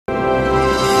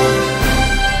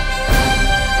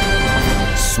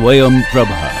Swayam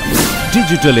Prabha.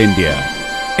 Digital India.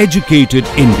 Educated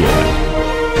India.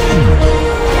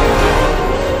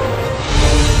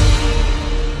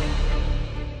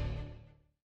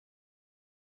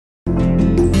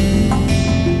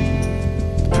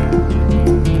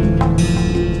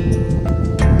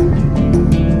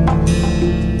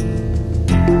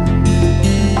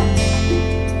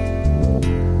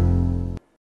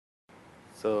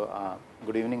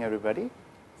 Good evening, everybody.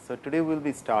 So today we will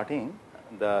be starting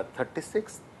the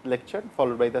 36th lecture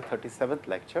followed by the 37th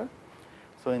lecture.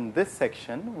 So in this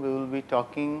section we will be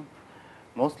talking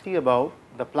mostly about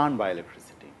the plant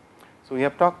bioelectricity. So we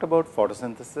have talked about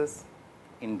photosynthesis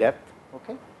in depth,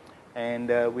 okay,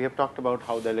 and we have talked about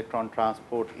how the electron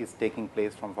transport is taking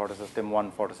place from photosystem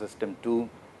 1, photosystem 2,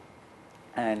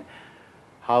 and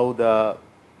how the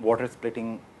water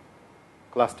splitting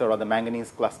cluster or the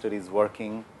manganese cluster is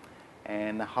working,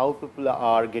 and how people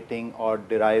are getting or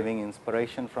deriving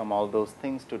inspiration from all those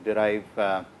things to derive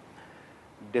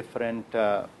different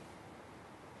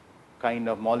kind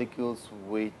of molecules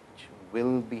which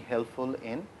will be helpful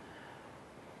in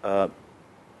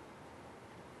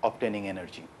obtaining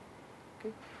energy.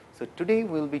 Okay. So today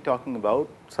we will be talking about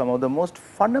some of the most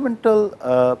fundamental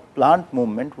plant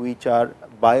movement which are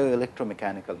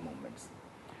bioelectromechanical movements.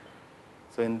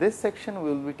 So in this section we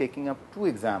will be taking up two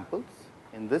examples.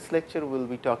 In this lecture we will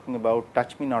be talking about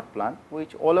touch me not plant,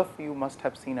 which all of you must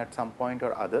have seen at some point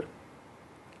or other,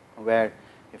 where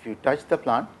if you touch the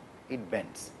plant it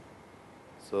bends.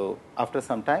 So after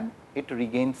some time it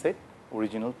regains its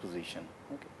original position.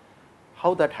 Okay.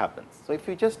 How that happens? So if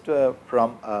you just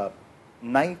from a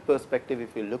naive perspective,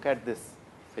 if you look at this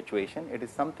situation, it is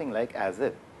something like as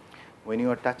if when you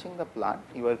are touching the plant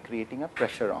you are creating a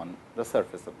pressure on the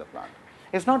surface of the plant.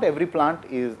 It is not every plant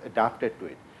is adapted to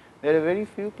it. There are very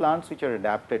few plants which are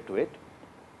adapted to it,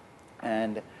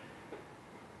 and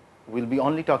we will be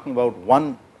only talking about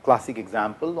one classic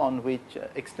example on which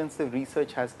extensive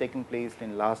research has taken place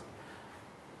in last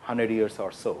 100 years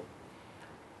or so.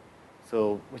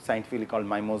 So, which scientifically called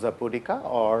Mimosa pudica,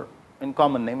 or in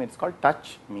common name it is called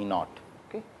touch me not.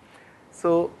 Okay.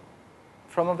 So,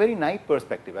 from a very naive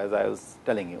perspective, as I was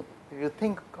telling you, if you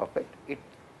think of it, it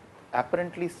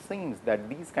apparently seems that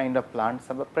these kind of plants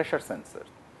have a pressure sensor.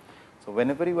 So,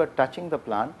 whenever you are touching the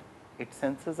plant, it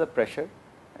senses a pressure,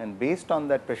 and based on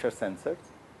that pressure sensors,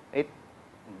 it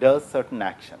does certain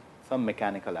action, some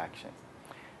mechanical actions.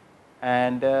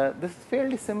 And this is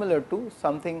fairly similar to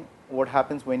something what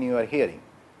happens when you are hearing.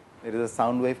 There is a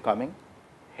sound wave coming,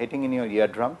 hitting in your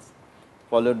eardrums,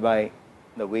 followed by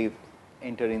the wave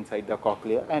enter inside the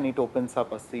cochlea, and it opens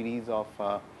up a series of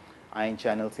ion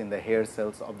channels in the hair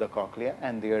cells of the cochlea,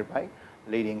 and thereby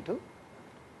leading to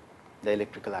the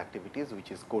electrical activities which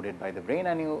is coded by the brain,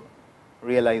 and you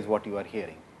realize what you are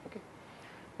hearing. Okay.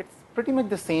 It is pretty much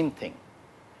the same thing,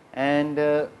 and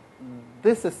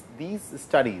these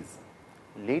studies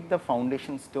laid the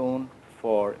foundation stone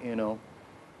for in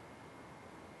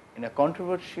a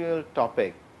controversial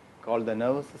topic called the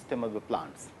nervous system of the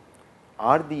plants.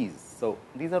 Are these, so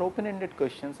these are open ended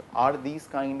questions, are these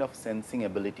kind of sensing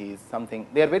abilities something,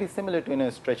 they are very similar to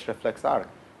a stretch reflex arc,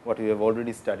 what we have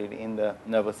already studied in the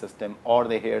nervous system or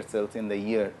the hair cells in the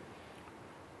ear.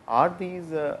 Are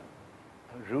these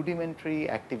rudimentary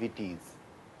activities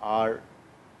are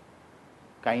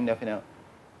kind of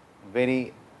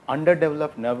very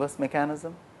underdeveloped nervous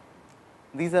mechanism?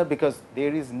 These are because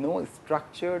there is no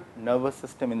structured nervous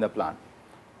system in the plant.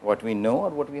 What we know,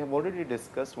 or what we have already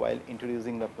discussed while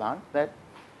introducing the plant, that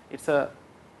it is a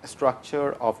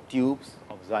structure of tubes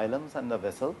of xylems and the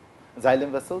vessel,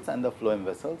 xylem vessels and the phloem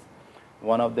vessels,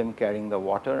 one of them carrying the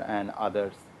water and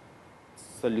others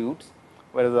solutes,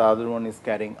 whereas the other one is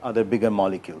carrying other bigger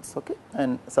molecules, okay,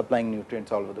 and supplying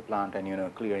nutrients all over the plant,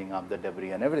 and clearing up the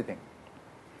debris and everything.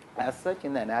 As such,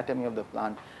 in the anatomy of the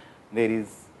plant, there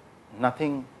is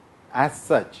nothing as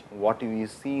such what you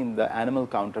see in the animal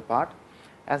counterpart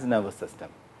as nervous system,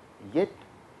 yet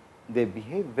they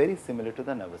behave very similar to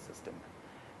the nervous system.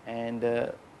 And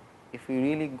if you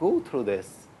really go through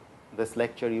this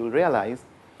lecture, you will realize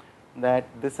that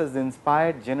this has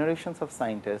inspired generations of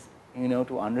scientists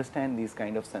to understand these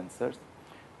kind of sensors.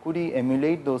 Could we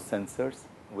emulate those sensors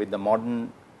with the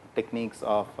modern techniques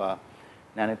of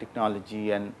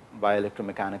nanotechnology and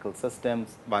bioelectromechanical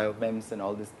systems, biomems and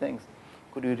all these things?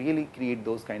 Could we really create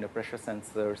those kind of pressure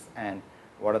sensors, and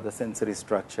what are the sensory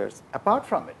structures? Apart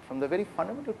from it, from the very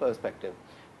fundamental perspective,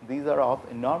 these are of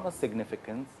enormous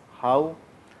significance, how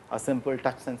a simple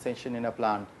touch sensation in a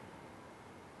plant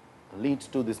leads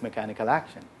to this mechanical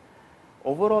action.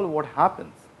 Overall, what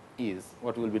happens is,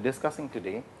 what we will be discussing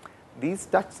today, these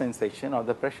touch sensation or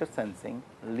the pressure sensing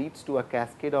leads to a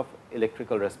cascade of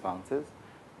electrical responses.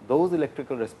 Those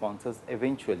electrical responses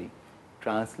eventually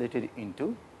translated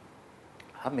into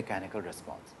a mechanical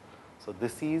response. So,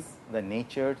 this is the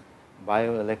nature's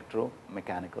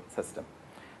bioelectromechanical system.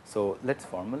 So, let us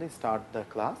formally start the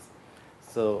class.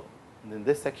 So, in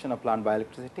this section of plant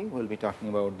bioelectricity, we will be talking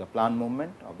about the plant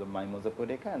movement of the Mimosa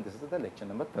pudica, and this is the lecture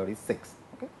number 36.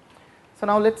 Okay. So,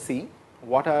 now let us see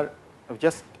what are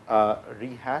just a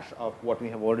rehash of what we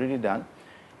have already done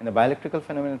in the bioelectrical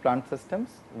phenomenon plant systems.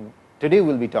 Today, we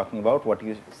will be talking about what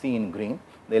you see in green,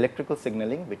 the electrical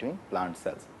signaling between plant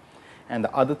cells, and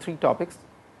the other three topics,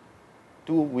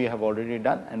 two we have already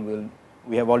done, and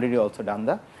we have already also done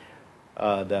the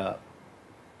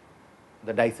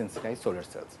dye sensitized solar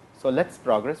cells. So, let us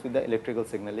progress with the electrical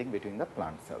signaling between the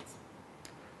plant cells.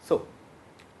 So,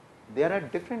 there are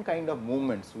different kind of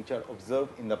movements which are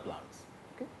observed in the plants.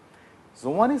 Okay.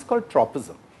 So, one is called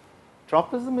tropism.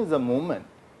 Tropism is a movement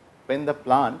when the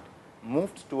plant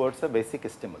moves towards a basic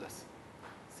stimulus.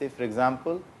 Say for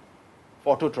example,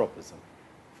 phototropism.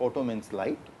 Photo means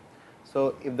light.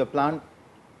 So, if the plant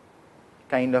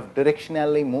kind of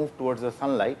directionally move towards the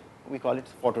sunlight, we call it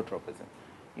phototropism.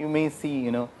 You may see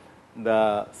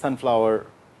the sunflower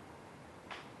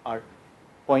are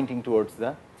pointing towards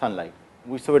the sunlight,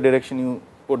 whichever direction you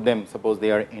put them. Suppose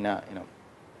they are in a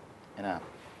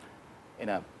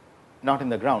not in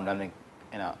the ground, I mean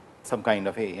in a some kind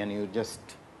of a, and you just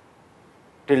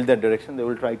tilt that direction, they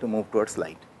will try to move towards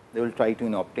light. They will try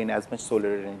to obtain as much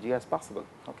solar energy as possible.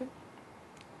 Okay.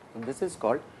 So, this is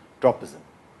called tropism,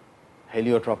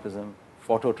 heliotropism,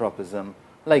 phototropism,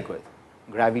 likewise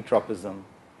gravitropism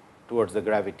towards the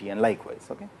gravity, and likewise.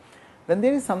 Okay. Then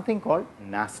there is something called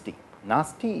nasty.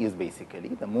 Nasty is basically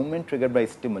the movement triggered by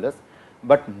stimulus,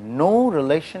 but no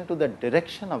relation to the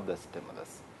direction of the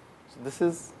stimulus.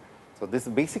 So, this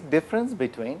basic difference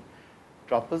between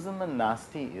tropism and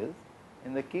nasty is,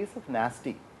 in the case of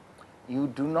nasty, you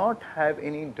do not have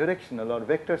any directional or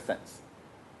vector sense.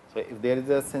 So, if there is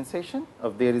a sensation,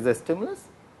 if there is a stimulus,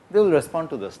 they will respond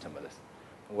to the stimulus,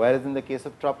 whereas in the case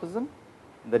of tropism,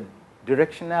 the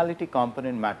directionality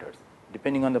component matters.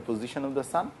 Depending on the position of the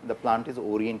sun, the plant is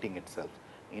orienting itself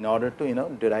in order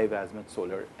to derive as much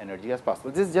solar energy as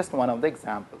possible. This is just one of the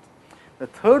examples. The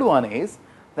third one is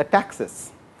the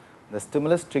taxis, the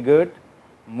stimulus triggered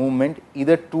movement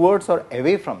either towards or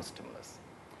away from stimulus.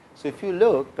 So, if you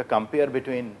look the compare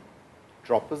between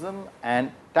tropism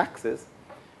and taxis,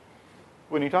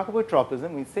 when you talk about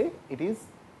tropism, we say it is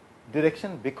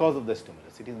direction because of the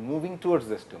stimulus, it is moving towards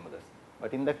the stimulus.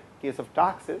 But in the case of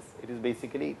taxis, it is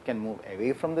basically it can move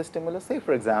away from the stimulus. Say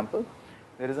for example,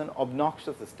 there is an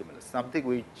obnoxious stimulus, something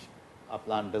which a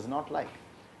plant does not like,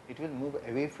 it will move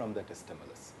away from that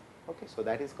stimulus. Okay, so,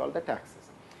 that is called the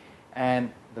taxis.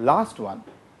 And the last one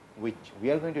which we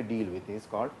are going to deal with is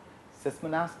called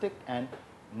seismonastic and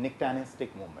nyctanistic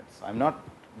movements. So, I am not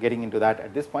getting into that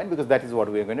at this point, because that is what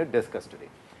we are going to discuss today.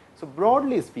 So,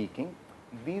 broadly speaking,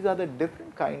 these are the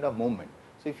different kind of movement.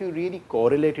 So, if you really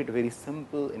correlate it very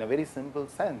simple, in a very simple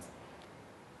sense,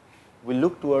 we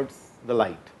look towards the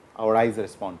light, our eyes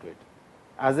respond to it,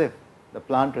 as if the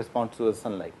plant responds to the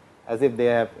sunlight, as if they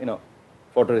have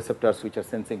photoreceptors which are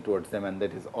sensing towards them, and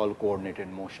that is all coordinated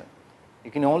motion.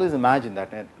 You can always imagine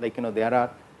that, like there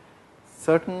are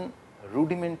certain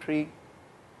rudimentary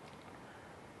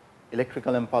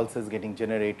electrical impulses getting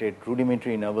generated,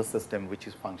 rudimentary nervous system which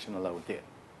is functional out there.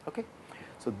 Okay.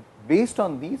 So, based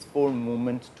on these four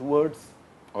movements towards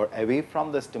or away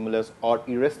from the stimulus, or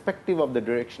irrespective of the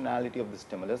directionality of the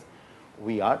stimulus,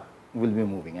 we will be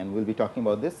moving, and we will be talking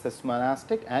about this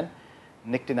seismonastic and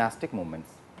nyctanistic movements.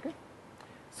 Okay.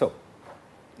 So,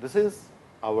 this is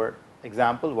our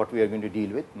example what we are going to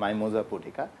deal with, Mimosa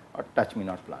pudica or touch me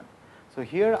not plant. So,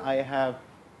 here I have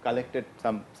collected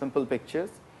some simple pictures.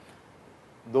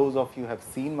 Those of you have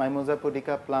seen Mimosa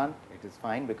pudica plant, it is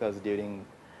fine, because during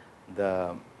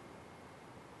the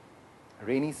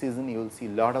rainy season you will see a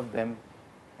lot of them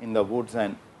in the woods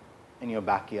and in your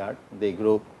backyard. They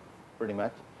grow pretty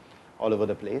much all over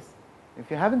the place. If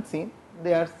you haven't seen,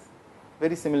 they are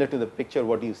very similar to the picture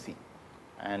what you see,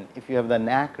 and if you have the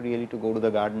knack really to go to the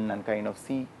garden and kind of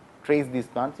trace these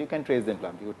plants, you can trace them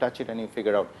plant. You touch it and you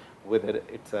figure out whether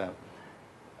it's a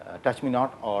touch me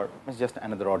not or it's just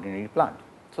another ordinary plant.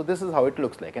 So, this is how it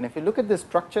looks like, and if you look at this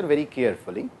structure very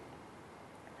carefully,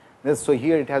 so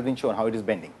here it has been shown how it is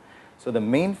bending. So, the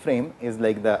main frame is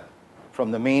like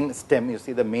from the main stem you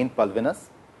see the main pulvinus,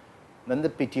 then the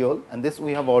petiole, and this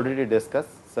we have already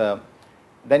discussed. So,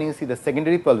 then you see the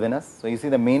secondary pulvinus. So, you see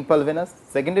the main pulvinus,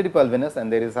 secondary pulvinus,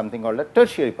 and there is something called a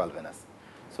tertiary pulvinus.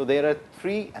 So, there are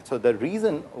three. So, the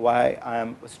reason why I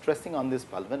am stressing on this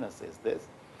pulvinus is this: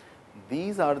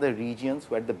 these are the regions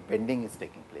where the bending is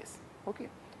taking place. Okay.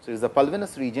 So, it is the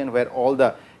pulvinus region where all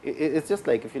the, it is just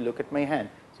like if you look at my hand.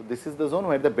 So, this is the zone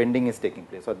where the bending is taking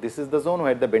place, or this is the zone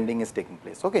where the bending is taking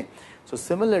place. Okay. So,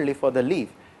 similarly for the leaf,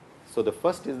 so the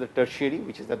first is the tertiary,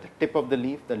 which is at the tip of the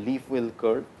leaf will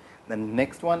curl. The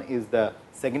next one is the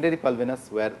secondary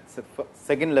pulvinus, where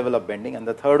second level of bending, and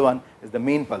the third one is the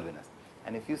main pulvinus.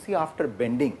 And if you see after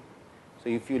bending, so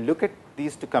if you look at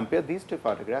these to compare these two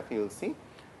photographs, you will see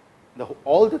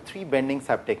all the three bendings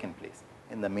have taken place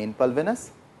in the main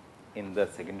pulvinus, in the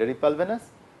secondary pulvinus,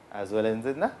 as well as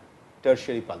in the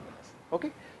tertiary pulvinus.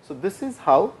 Okay. So, this is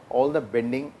how all the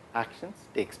bending actions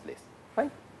takes place,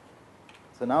 right.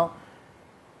 So, now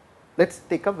let us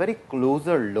take a very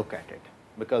closer look at it,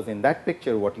 because in that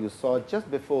picture what you saw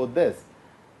just before this,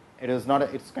 it is not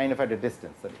it is kind of at a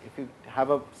distance. So, if you have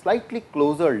a slightly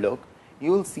closer look,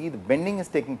 you will see the bending is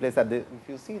taking place at the, if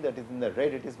you see that is in the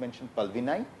red, it is mentioned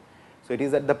pulvini. So, it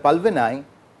is at the pulvini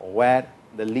where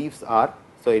the leaves are.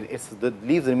 So, it is the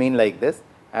leaves remain like this.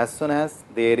 As soon as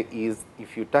there is,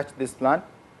 if you touch this plant,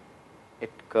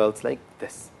 it curls like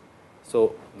this.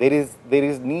 So, there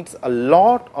is needs a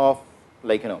lot of,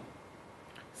 like,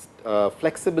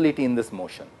 flexibility in this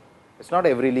motion. It is not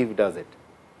every leaf does it.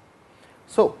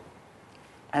 So,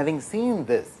 having seen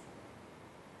this,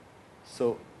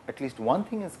 so at least one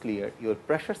thing is clear: your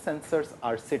pressure sensors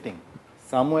are sitting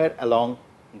somewhere along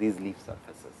these leaf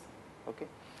surfaces. Okay.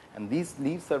 And these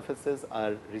leaf surfaces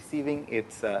are receiving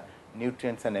its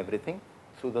nutrients and everything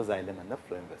through the xylem and the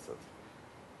phloem vessels.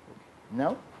 Okay.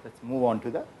 Now, let us move on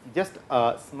to the just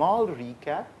a small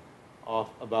recap of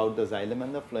about the xylem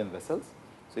and the phloem vessels.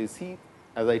 So, you see,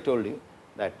 as I told you,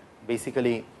 that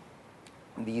basically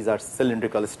these are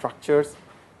cylindrical structures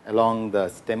along the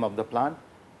stem of the plant.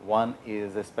 One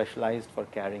is specialized for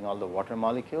carrying all the water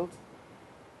molecules,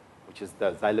 which is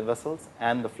the xylem vessels,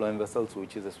 and the phloem vessels,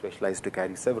 which is specialized to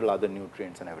carry several other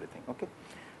nutrients and everything. Okay.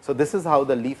 So, this is how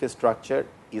the leaf is structured,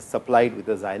 is supplied with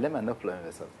the xylem and the phloem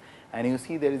vessels. And you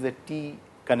see there is a T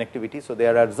connectivity. So,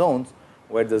 there are zones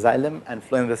where the xylem and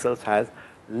phloem vessels has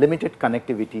limited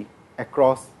connectivity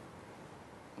across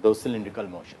those cylindrical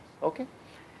motions. Okay.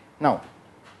 Now,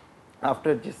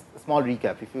 after just a small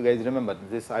recap, if you guys remember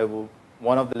this,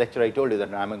 one of the lecture I told you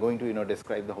that I am going to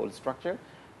describe the whole structure,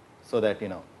 so that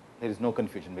there is no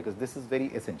confusion, because this is very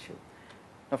essential.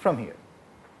 Now, from here,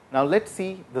 now let us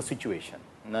see the situation.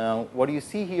 Now, what you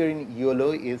see here in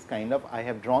yellow is kind of, I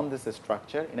have drawn this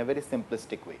structure in a very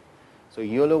simplistic way. So,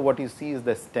 yellow, what you see is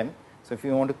the stem. So, if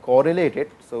you want to correlate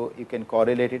it, so you can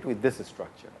correlate it with this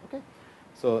structure. Okay.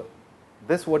 So,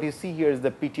 this what you see here is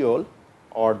the petiole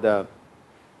or the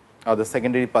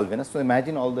secondary pulvinus. So,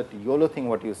 imagine all that yellow thing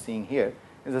what you are seeing here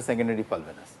is the secondary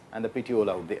pulvinus and the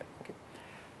petiole out there. Okay.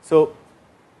 So,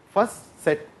 first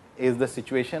set is the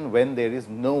situation when there is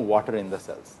no water in the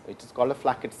cells, which is called a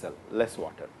flaccid cell, less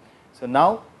water. So,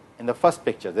 now in the first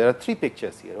picture, there are three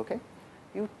pictures here. Okay.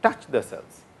 You touch the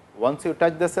cells. Once you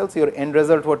touch the cells, your end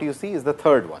result what you see is the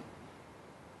third one.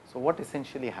 So, what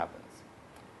essentially happens?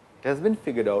 It has been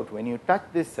figured out when you touch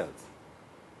these cells,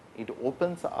 it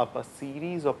opens up a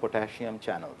series of potassium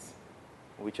channels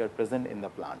which are present in the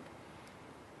plant,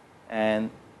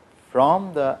 and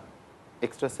from the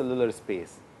extracellular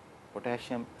space,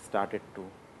 potassium started to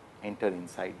enter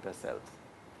inside the cells.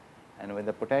 And when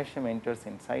the potassium enters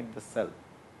inside the cell,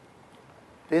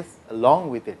 this along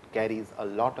with it carries a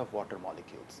lot of water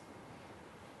molecules.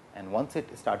 And once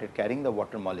it started carrying the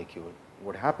water molecule,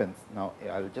 what happens? Now,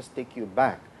 I will just take you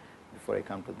back before I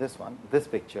come to this one, this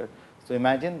picture. So,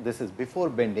 imagine this is before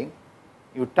bending,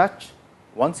 you touch,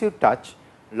 once you touch,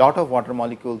 lot of water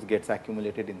molecules gets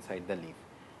accumulated inside the leaf,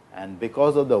 and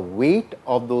because of the weight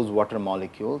of those water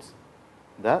molecules,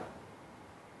 the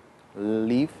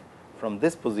leaf from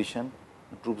this position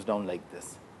droops down like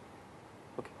this.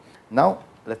 Okay. Now,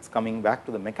 let us coming back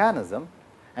to the mechanism,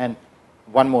 and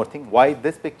one more thing, why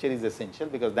this picture is essential,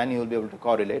 because then you will be able to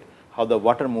correlate how the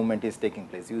water movement is taking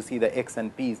place. You see the X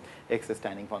and P's, X is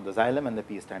standing for the xylem and the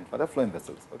P stand for the phloem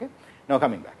vessels. Okay. Now,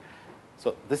 coming back.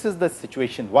 So, this is the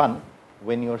situation 1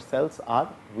 when your cells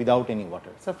are without any water,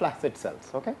 it is a flaccid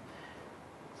cells. Okay.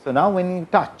 So, now when you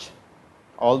touch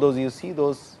all those, you see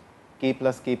those K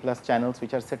plus channels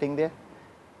which are sitting there,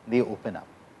 they open up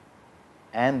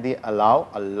and they allow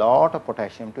a lot of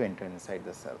potassium to enter inside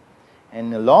the cell.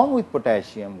 And along with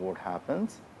potassium, what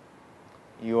happens?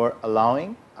 You are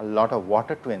allowing a lot of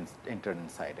water to enter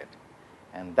inside it,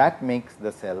 and that makes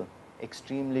the cell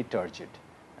extremely turgid.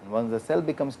 And once the cell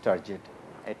becomes turgid,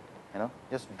 it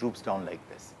just droops down like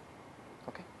this.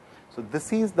 Okay. So,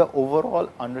 this is the overall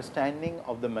understanding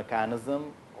of the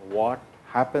mechanism, what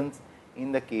happens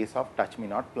in the case of touch me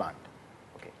not plant.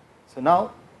 Okay. So,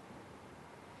 now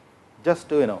just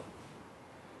to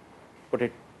put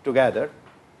it together,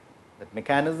 that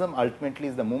mechanism ultimately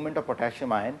is the movement of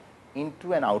potassium ion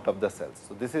into and out of the cells.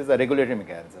 So, this is a regulatory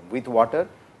mechanism with water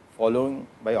following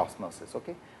by osmosis.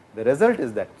 Okay. The result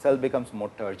is that cell becomes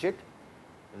more turgid,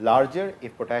 larger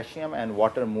if potassium and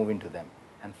water move into them,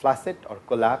 and flaccid or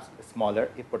collapse smaller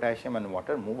if potassium and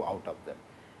water move out of them.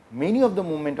 Many of the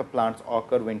movement of plants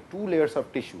occur when two layers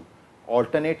of tissue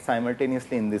alternate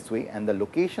simultaneously in this way, and the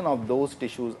location of those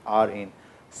tissues are in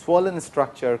swollen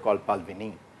structure called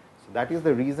pulvini. So, that is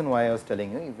the reason why I was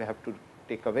telling you, if you have to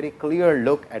take a very clear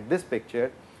look at this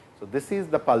picture. So, this is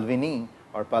the pulvini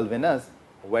or pulvinus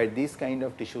where these kind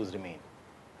of tissues remain.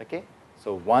 Okay.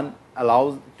 So, one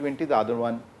allows 20, the other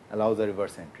one allows a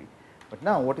reverse entry. But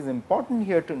now, what is important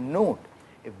here to note,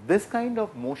 if this kind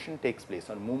of motion takes place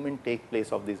or movement takes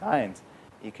place of these ions,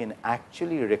 you can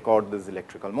actually record this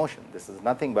electrical motion. This is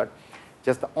nothing but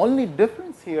just the only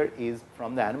difference here is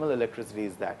from the animal electricity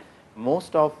is that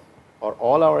most of or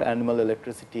all our animal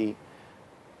electricity,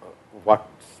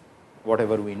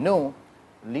 whatever we know,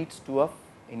 leads to a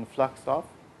influx of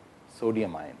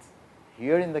sodium ions.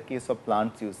 Here in the case of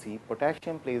plants, you see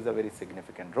potassium plays a very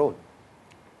significant role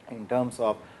in terms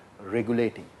of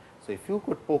regulating. So, if you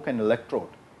could poke an electrode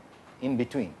in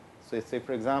between, so say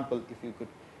for example, if you could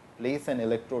place an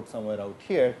electrode somewhere out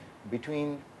here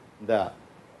between the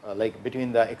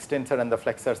between the extensor and the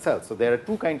flexor cell. So, there are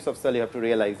two kinds of cell you have to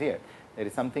realize here. There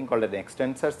is something called an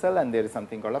extensor cell and there is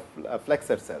something called a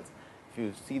flexor cells. If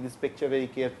you see this picture very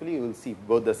carefully, you will see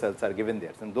both the cells are given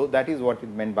there, and that is what it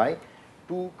meant by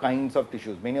two kinds of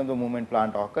tissues. Many of the movement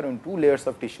plant occur when two layers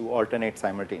of tissue alternate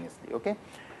simultaneously. Okay.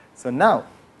 So, now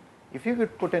if you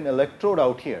could put an electrode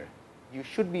out here, you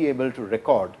should be able to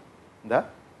record the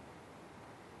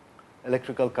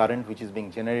electrical current which is being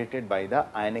generated by the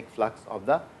ionic flux of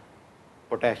the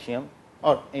potassium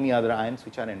or any other ions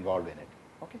which are involved in it.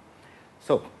 Okay.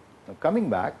 So, now coming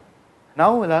back,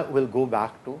 now we will go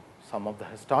back to some of the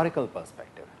historical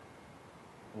perspective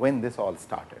when this all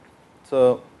started.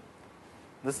 So,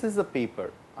 this is a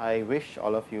paper, I wish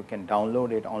all of you can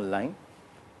download it online,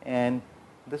 and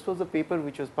this was a paper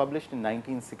which was published in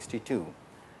 1962,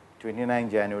 29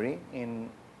 January in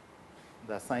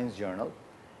the Science Journal,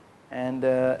 and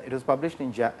it was published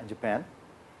in Japan,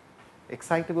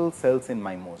 excitable cells in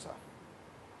mimosa.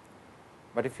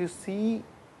 But if you see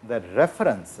the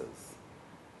references,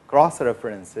 cross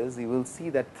references, you will see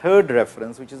that third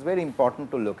reference which is very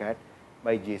important to look at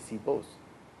by J.C. Bose.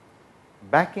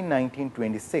 Back in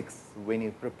 1926, when he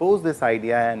proposed this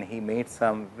idea and he made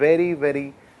some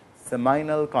very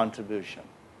seminal contribution.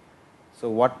 So,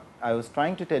 what I was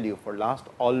trying to tell you, for last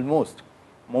almost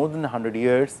more than 100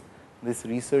 years, this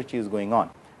research is going on,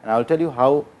 and I will tell you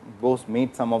how Bose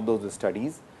made some of those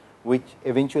studies, which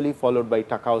eventually followed by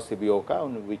Takao Shibuoka,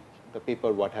 on which the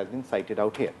paper what has been cited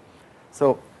out here.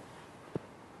 So,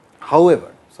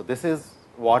 however, so this is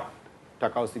what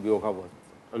Takao Shibuoka was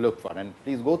looked for, and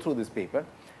please go through this paper.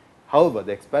 However,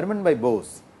 the experiment by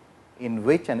Bose, in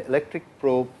which an electric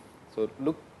probe, so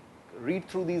read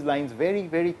through these lines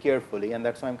very carefully, and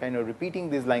that is why I am kind of repeating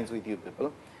these lines with you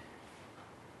people,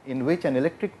 in which an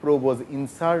electric probe was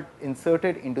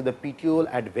inserted into the petiole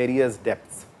at various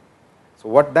depths. So,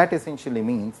 what that essentially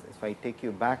means, if I take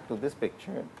you back to this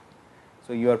picture,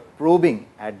 so you are probing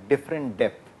at different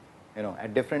depth,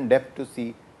 at different depth to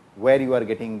see where you are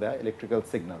getting the electrical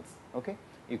signals. Okay.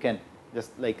 You can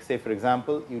just like say for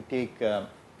example, you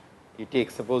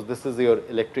take suppose this is your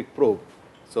electric probe.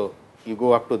 So, you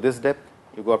go up to this depth,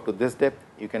 you go up to this depth,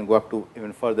 you can go up to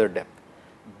even further depth.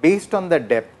 Based on the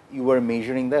depth, you are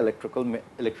measuring the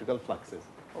electrical fluxes.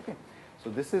 Okay. So,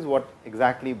 this is what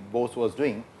exactly Bose was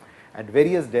doing at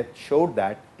various depths, showed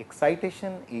that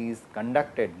excitation is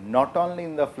conducted not only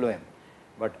in the phloem,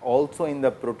 but also in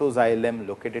the protoxylem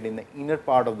located in the inner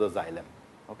part of the xylem.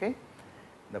 Okay.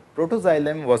 The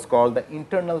protoxylem was called the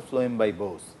internal phloem by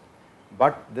Bose,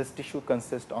 but this tissue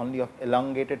consists only of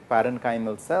elongated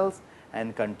parenchymal cells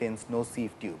and contains no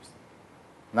sieve tubes.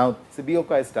 Now,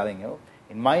 Shibuoka is telling you,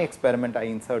 in my experiment, I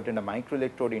inserted a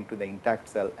microelectrode into the intact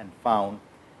cell and found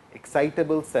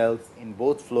excitable cells in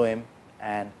both phloem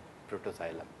and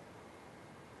protoxylem.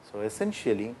 So,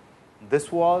 essentially,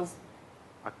 this was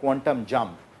a quantum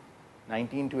jump.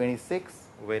 1926,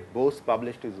 where Bose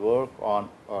published his work on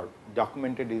or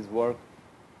documented his work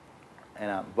in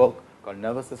a book called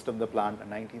Nervous System of the Plant in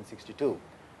 1962.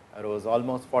 It was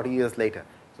almost 40 years later.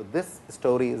 So, this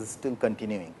story is still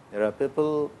continuing. There are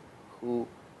people who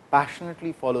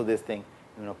passionately follow this thing.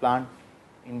 plant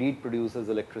indeed produces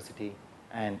electricity,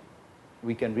 and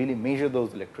we can really measure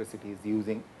those electricities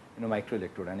using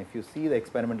microelectrode. And if you see the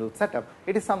experimental setup,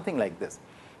 it is something like this.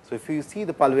 So, if you see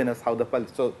the pulvinous, how the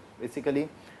so basically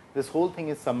this whole thing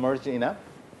is submerged in a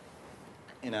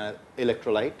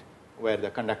electrolyte where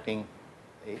the conducting.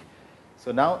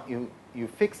 So, now you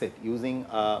fix it using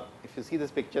if you see this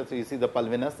picture. So, you see the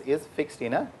pulvinous is fixed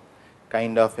in a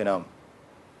kind of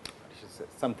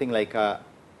something like a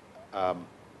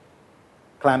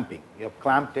clamping. You have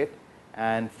clamped it,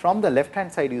 and from the left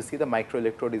hand side you see the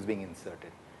microelectrode is being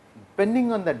inserted.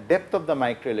 Depending on the depth of the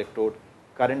microelectrode,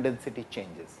 current density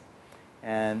changes,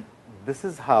 and this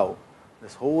is how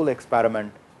this whole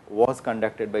experiment was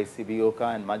conducted by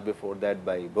Shibioka, and much before that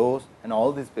by Bose and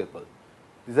all these people.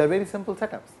 These are very simple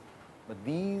setups, but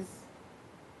these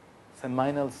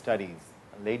seminal studies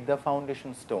laid the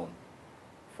foundation stone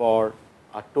for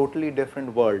a totally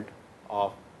different world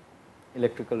of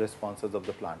electrical responses of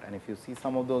the plant. And if you see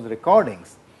some of those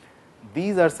recordings,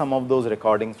 these are some of those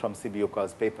recordings from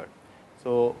Shibioka's paper.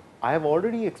 So, I have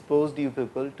already exposed you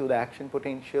people to the action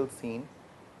potential seen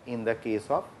in the case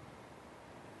of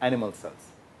animal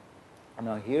cells.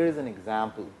 Now, here is an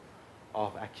example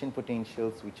of action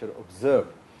potentials which are observed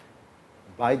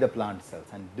by the plant cells,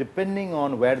 and depending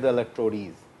on where the electrode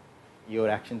is, your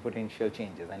action potential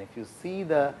changes. And if you see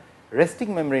the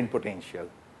resting membrane potential,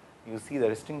 you see the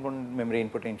resting membrane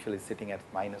potential is sitting at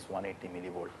minus 180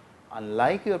 millivolt,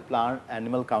 unlike your plant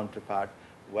animal counterpart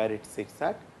where it sits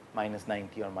at minus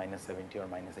 90 or minus 70 or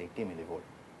minus 80 millivolt,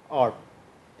 or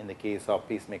in the case of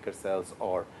pacemaker cells,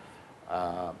 or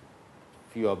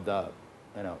few of the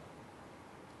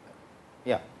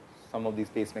some of these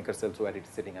pacemaker cells where it is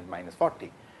sitting at minus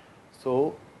 40.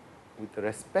 So, with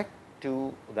respect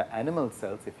to the animal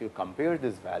cells, if you compare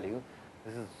this value,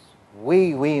 this is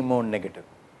way more negative.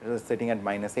 It is sitting at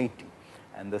minus 80,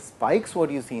 and the spikes what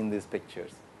you see in these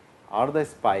pictures are the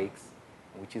spikes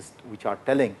which are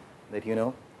telling that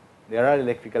there are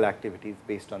electrical activities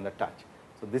based on the touch.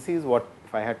 So, this is what,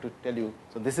 if I had to tell you,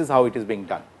 so this is how it is being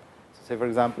done. So, say for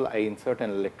example, I insert an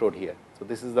electrode here. So,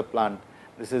 this is the plant,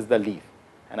 this is the leaf,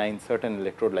 and I insert an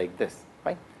electrode like this,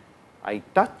 fine. I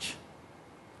touch,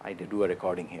 I do a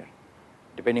recording here.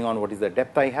 Depending on what is the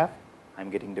depth I have, I am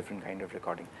getting different kind of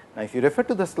recording. Now, if you refer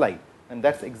to the slide, and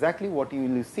that is exactly what you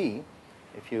will see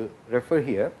if you refer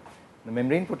here, the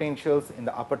membrane potentials in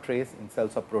the upper trace in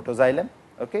cells of protoxylem.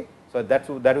 Okay. So, that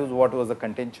was what was the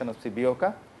contention of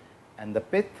Shibioka, and the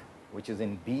pith which is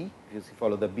in B, you see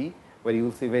follow the B, where you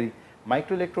will see very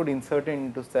microelectrode inserted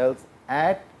into cells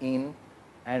at in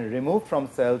and removed from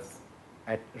cells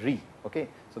at Re. Okay.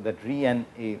 So, that Re and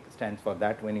A stands for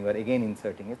that when you are again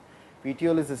inserting it.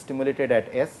 Petiole is stimulated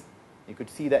at S, you could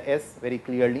see the S very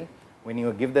clearly when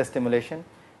you give the stimulation,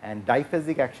 and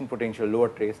diphasic action potential lower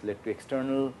trace led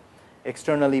to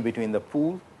externally between the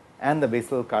pool and the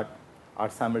basal cut are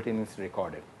simultaneously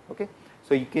recorded. Okay.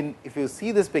 So, you can, if you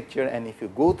see this picture and if you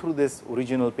go through this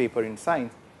original paper in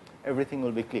Science, everything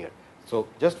will be clear. So,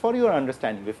 just for your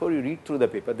understanding, before you read through the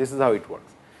paper, this is how it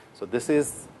works. So, this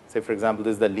is, say for example,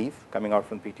 this is the leaf coming out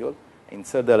from petiole,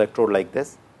 insert the electrode like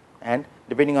this, and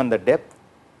depending on the depth,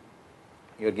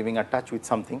 you are giving a touch with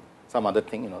something, some other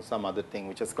thing, some other thing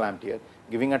which is clamped here,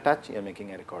 giving a touch, you are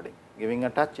making a recording, giving a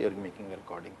touch, you are making a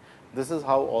recording. This is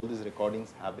how all these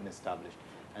recordings have been established,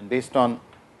 and based on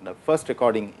the first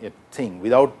recording thing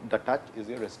without the touch is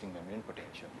your resting membrane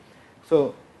potential.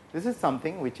 So, this is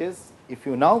something which is, if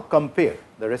you now compare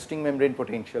the resting membrane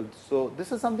potential, so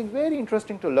this is something very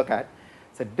interesting to look at.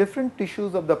 So, different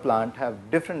tissues of the plant have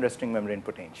different resting membrane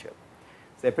potential.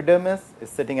 So, epidermis is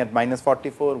sitting at minus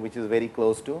 44, which is very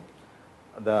close to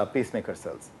the pacemaker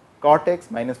cells. Cortex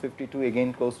minus 52,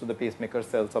 again close to the pacemaker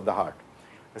cells of the heart.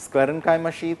 The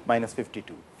sclerenchyma sheath minus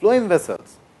 52. Phloem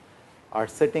vessels are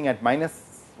sitting at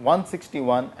minus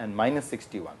 161 and minus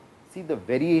 61. See the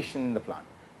variation in the plant.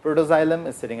 Protoxylem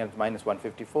is sitting at minus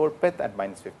 154, pith at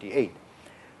minus 58.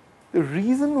 The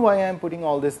reason why I am putting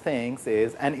all these things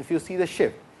is, and if you see the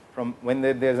shift from when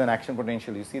there is an action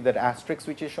potential, you see that asterisk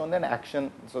which is shown, then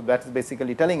action. So, that is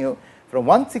basically telling you from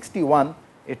 161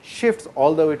 it shifts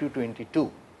all the way to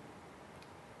 22.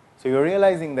 So, you are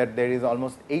realizing that there is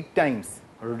almost 8 times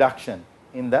reduction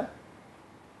in the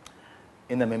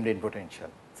membrane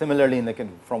potential. Similarly, in the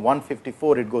from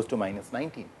 154 it goes to minus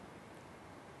 19.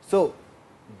 So,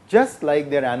 just like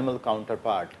their animal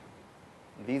counterpart,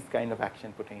 these kind of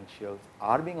action potentials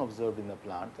are being observed in the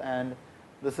plants, and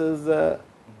this is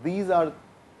these are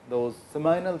those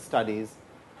seminal studies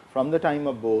from the time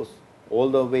of Bose all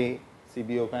the way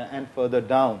Shibioka and further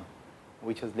down,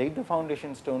 which has laid the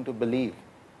foundation stone to believe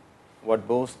what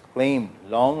Bose claimed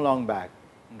long back,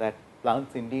 that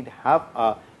plants indeed have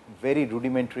a very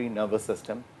rudimentary nervous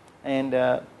system, and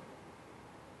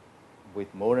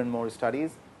with more and more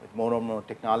studies, with more and more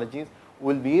technologies,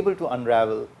 we will be able to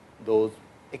unravel those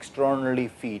extraordinary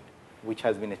feat which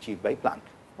has been achieved by plant.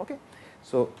 Okay.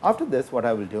 So, after this what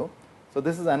I will do, so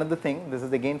this is another thing, this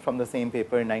is again from the same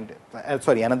paper in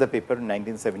another paper in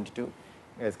 1972, you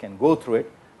guys can go through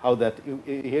it, how that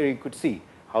here you could see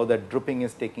how that drooping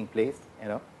is taking place,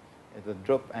 the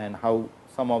droop, and how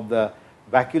some of the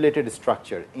vacuolated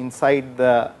structure inside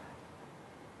the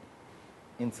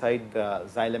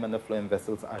xylem and the phloem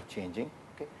vessels are changing.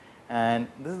 Okay. And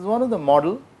this is one of the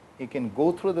model, you can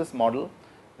go through this model.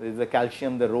 There is the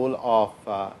calcium, the role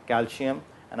of calcium,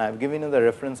 and I have given you the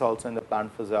reference also in the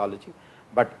plant physiology.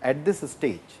 But at this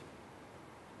stage,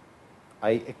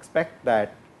 I expect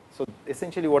that, so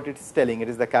essentially what it is telling, it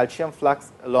is the calcium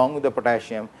flux along with the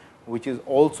potassium which is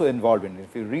also involved in it.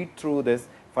 If you read through this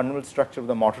fundamental structure of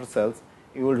the motor cells,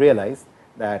 you will realize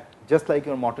that just like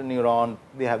your motor neuron,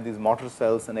 they have these motor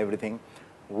cells and everything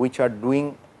which are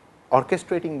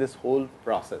orchestrating this whole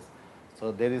process.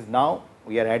 So, there is now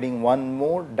we are adding one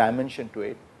more dimension to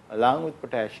it, along with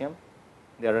potassium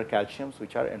there are calciums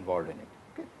which are involved in it.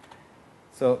 Okay.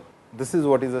 So, this is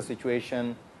what is the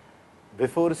situation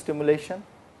before stimulation,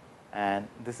 and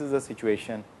this is the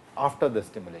situation after the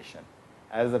stimulation.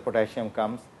 As the potassium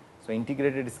comes, so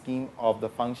integrated scheme of the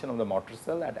function of the motor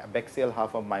cell at abaxial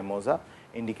half of mimosa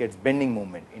indicates bending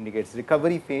movement, indicates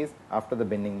recovery phase after the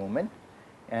bending movement,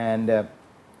 and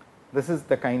this is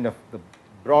the kind of the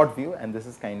broad view, and this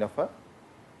is kind of a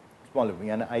smaller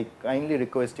view. And I kindly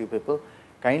request you people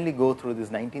kindly go through this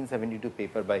 1972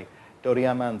 paper by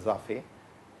Toriyama and Zaffe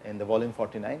in the volume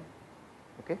 49.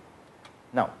 Okay.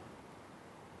 Now,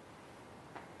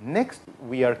 next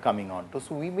we are coming on to,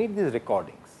 so we made these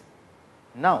recordings.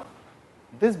 Now,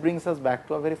 this brings us back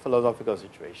to a very philosophical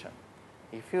situation.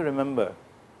 If you remember,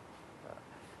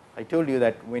 I told you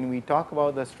that when we talk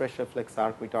about the stress reflex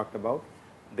arc, we talked about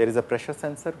there is a pressure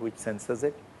sensor which senses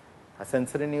it, a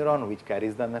sensory neuron which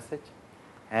carries the message,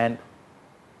 and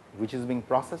which is being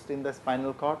processed in the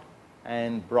spinal cord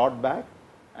and brought back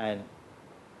and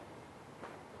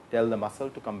tell the muscle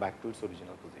to come back to its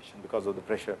original position because of the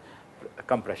pressure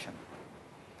compression.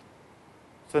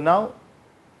 So, now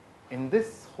in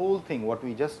this whole thing what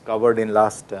we just covered in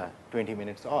last 20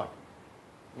 minutes odd,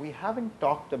 we have not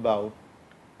talked about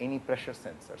any pressure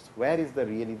sensors. Where is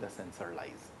really the sensor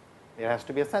lies? There has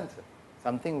to be a sensor,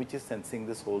 something which is sensing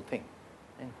this whole thing,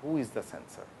 and who is the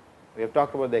sensor? We have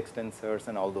talked about the extensors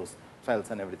and all those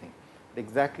cells and everything, but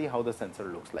exactly how the sensor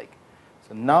looks like.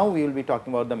 So, now we will be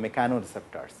talking about the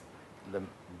mechanoreceptors,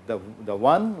 the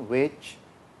one which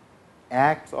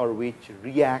acts or which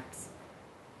reacts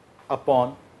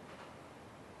upon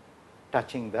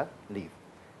touching the leaf.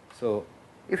 So,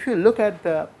 if you look at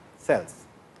the cells,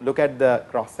 look at the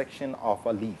cross section of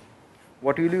a leaf,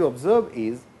 what you will observe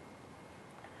is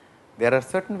there are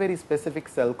certain very specific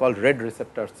cells called red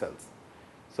receptor cells.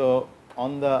 So,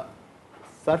 on the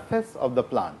surface of the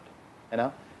plant,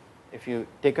 if you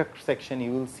take a section,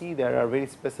 you will see there are very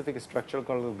specific structure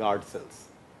called guard cells,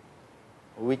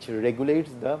 which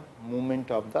regulates the movement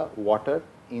of the water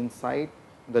inside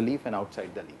the leaf and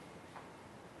outside the leaf.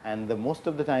 And the most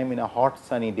of the time in a hot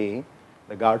sunny day,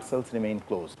 the guard cells remain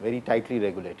closed, very tightly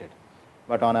regulated,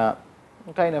 but on a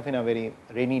kind of in a very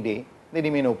rainy day, they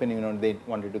remain open, they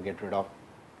wanted to get rid of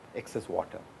excess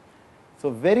water. So,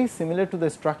 very similar to the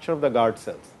structure of the guard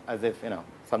cells, as if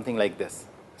something like this,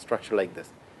 structure like this.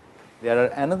 There are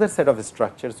another set of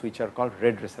structures which are called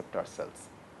red receptor cells,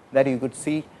 that you could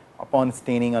see upon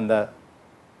staining on the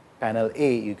panel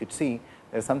A, you could see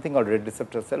there is something called red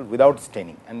receptor cell without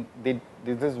staining, and this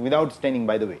is without staining,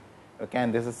 by the way. Okay,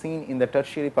 and this is seen in the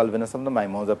tertiary pulvinus of the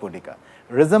Mimosa pudica,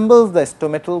 resembles the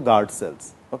stomatal guard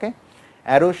cells. Okay.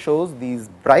 Arrow shows these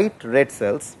bright red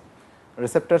cells,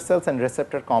 receptor cells and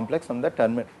receptor complex on the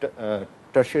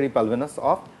tertiary pulvinus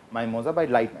of Mimosa by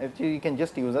light. Actually, you can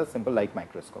just use a simple light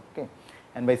microscope, okay,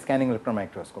 and by scanning electron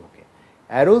microscope. Okay.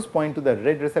 Arrows point to the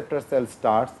red receptor cell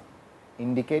stars,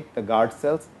 indicate the guard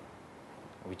cells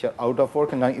which are out of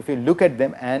work. And now, if you look at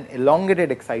them, and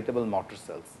elongated excitable motor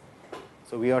cells.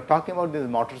 So, we are talking about these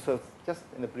motor cells just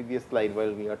in the previous slide,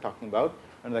 while we are talking about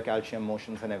the calcium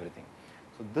motions and everything.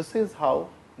 So, this is how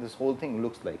this whole thing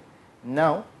looks like.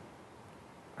 Now,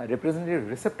 I represented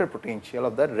receptor potential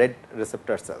of the red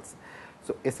receptor cells.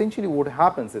 So, essentially what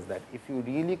happens is that if you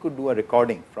really could do a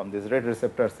recording from these red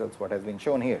receptor cells, what has been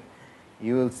shown here,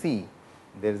 you will see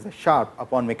there is a sharp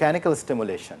upon mechanical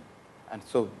stimulation. And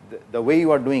so, the way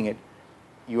you are doing it,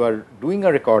 you are doing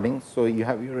a recording. So, you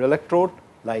have your electrode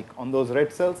like on those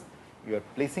red cells, you are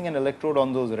placing an electrode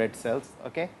on those red cells.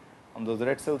 Okay. On those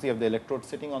red cells, you have the electrode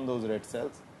sitting on those red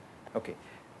cells. Okay.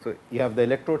 So, you have the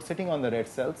electrode sitting on the red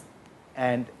cells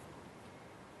and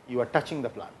you are touching the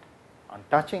plant. On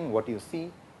touching, what you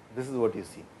see, this is what you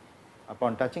see.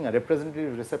 Upon touching a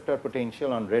representative receptor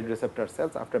potential on red receptor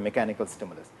cells after mechanical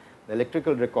stimulus. The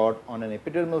electrical record on an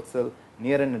epidermal cell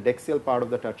near an adexal part of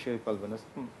the tertiary pulvinous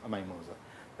mimosa.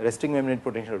 The resting membrane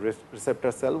potential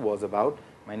receptor cell was about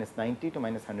minus 90 to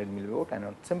minus 100 millivolt, and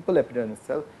on simple epidermal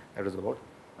cell that was about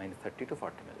minus 30 to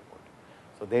 40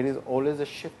 millivolt. So, there is always a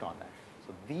shift on that.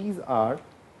 So, these are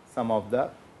some of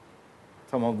the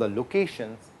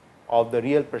locations of the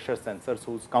real pressure sensors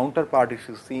whose counterpart, if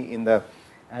you see in the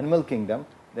animal kingdom,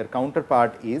 their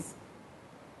counterpart is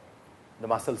the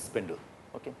muscle spindle.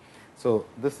 Okay. So,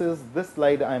 this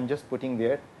slide I am just putting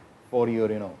there for your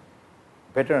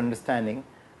better understanding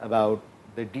about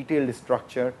the detailed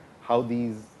structure, how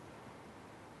the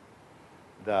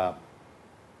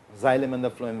xylem and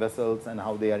the phloem vessels and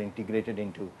how they are integrated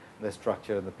into the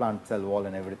structure, the plant cell wall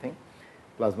and everything,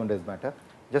 plasmodesmata.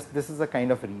 Just this is a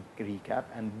kind of recap,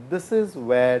 and this is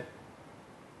where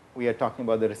we are talking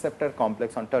about the receptor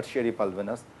complex on tertiary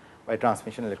pulvinus by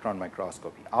transmission electron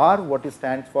microscopy. R, what it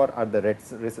stands for, are the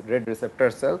red receptor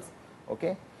cells,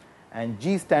 okay, and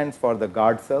G stands for the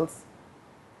guard cells,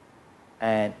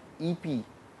 and EP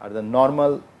are the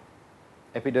normal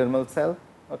epidermal cell,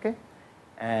 okay,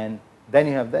 and then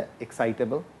you have the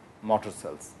excitable motor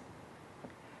cells.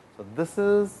 So, this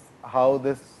is how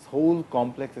this whole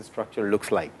complex structure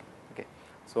looks like. Okay.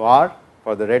 So, R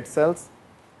for the red cells,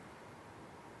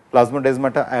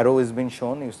 plasmodesmata arrow is being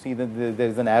shown. You see that there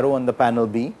is an arrow on the panel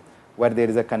B where there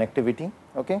is a connectivity.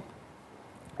 Okay.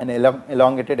 An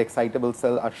elongated excitable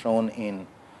cell are shown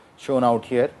out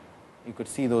here. You could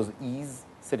see those E's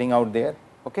sitting out there.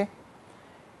 Okay.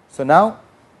 So, now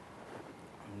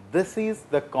this is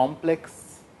the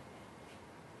complex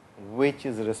which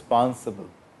is responsible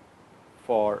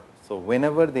for. So,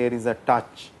 whenever there is a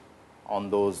touch on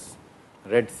those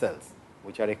red cells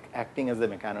which are acting as the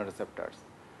mechanoreceptors,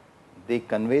 they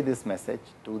convey this message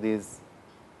to these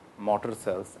motor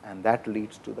cells, and that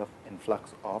leads to the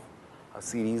influx of a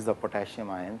series of potassium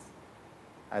ions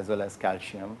as well as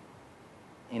calcium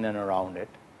in and around it,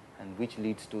 and which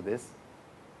leads to this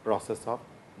process of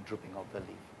drooping of the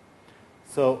leaf.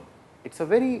 So, it is a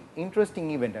very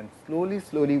interesting event, and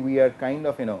slowly we are kind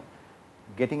of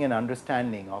getting an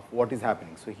understanding of what is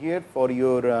happening. So, here for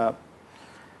your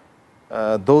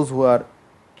those who are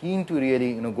keen to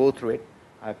really go through it,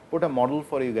 I have put a model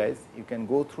for you guys. You can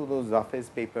go through those Zafes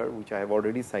paper which I have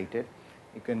already cited.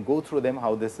 You can go through them,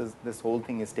 how this whole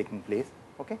thing is taking place.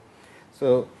 Okay.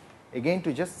 So, again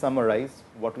to just summarize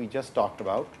what we just talked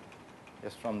about,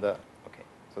 just from the okay.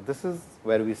 So, this is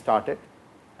where we started,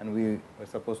 and we were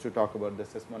supposed to talk about the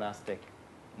seismonastic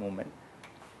movement.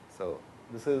 So,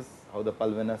 this is how the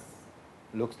pulvinus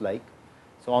looks like.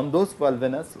 So, on those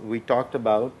pulvinus we talked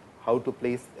about how to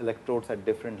place electrodes at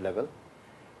different level,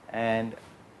 and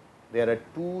there are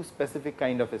two specific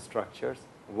kind of structures,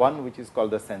 one which is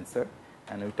called the sensor,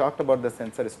 and we talked about the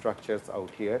sensor structures out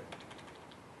here.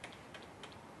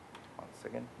 One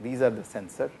second, these are the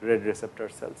sensor red receptor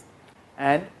cells,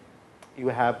 and you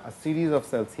have a series of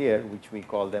cells here which we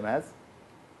call them as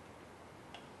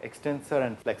extensor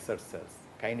and flexor cells,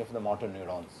 kind of the motor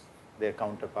neurons, their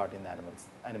counterpart in the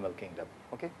animal kingdom.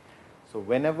 Okay. So,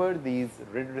 whenever these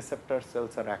red receptor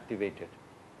cells are activated,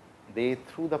 they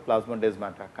through the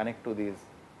plasmodesmata connect to these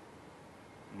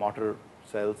motor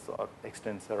cells or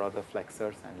extensor or the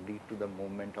flexors and lead to the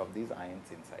movement of these ions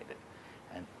inside it.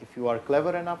 And if you are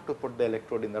clever enough to put the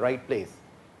electrode in the right place,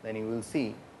 then you will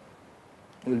see,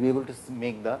 you will be able to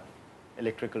make the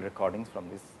electrical recordings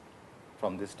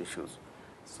from these tissues.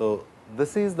 So,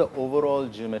 this is the overall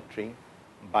geometry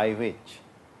by which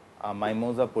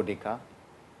mimosa pudica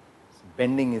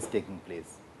bending is taking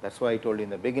place. That is why I told you in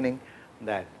the beginning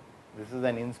that this is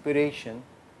an inspiration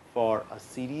for a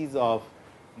series of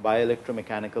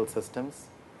bioelectromechanical systems,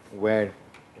 where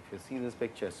if you see this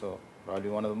picture, so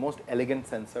probably one of the most elegant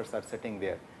sensors are sitting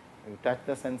there. You touch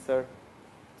the sensor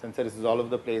is all over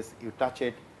the place, you touch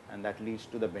it, and that leads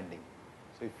to the bending.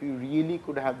 So, if you really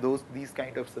could have these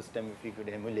kind of system, if you could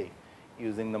emulate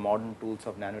using the modern tools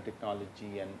of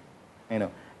nanotechnology and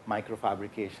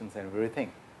microfabrications and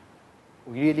everything,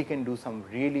 we really can do some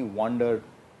really wonderful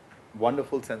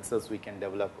sensors we can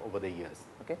develop over the years.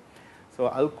 Okay. So,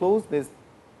 I will close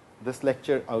this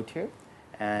lecture out here,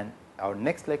 and our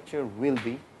next lecture will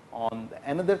be on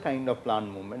another kind of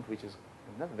plant movement, which is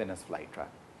the Venus flytrap.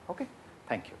 Okay.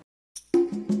 Thank you.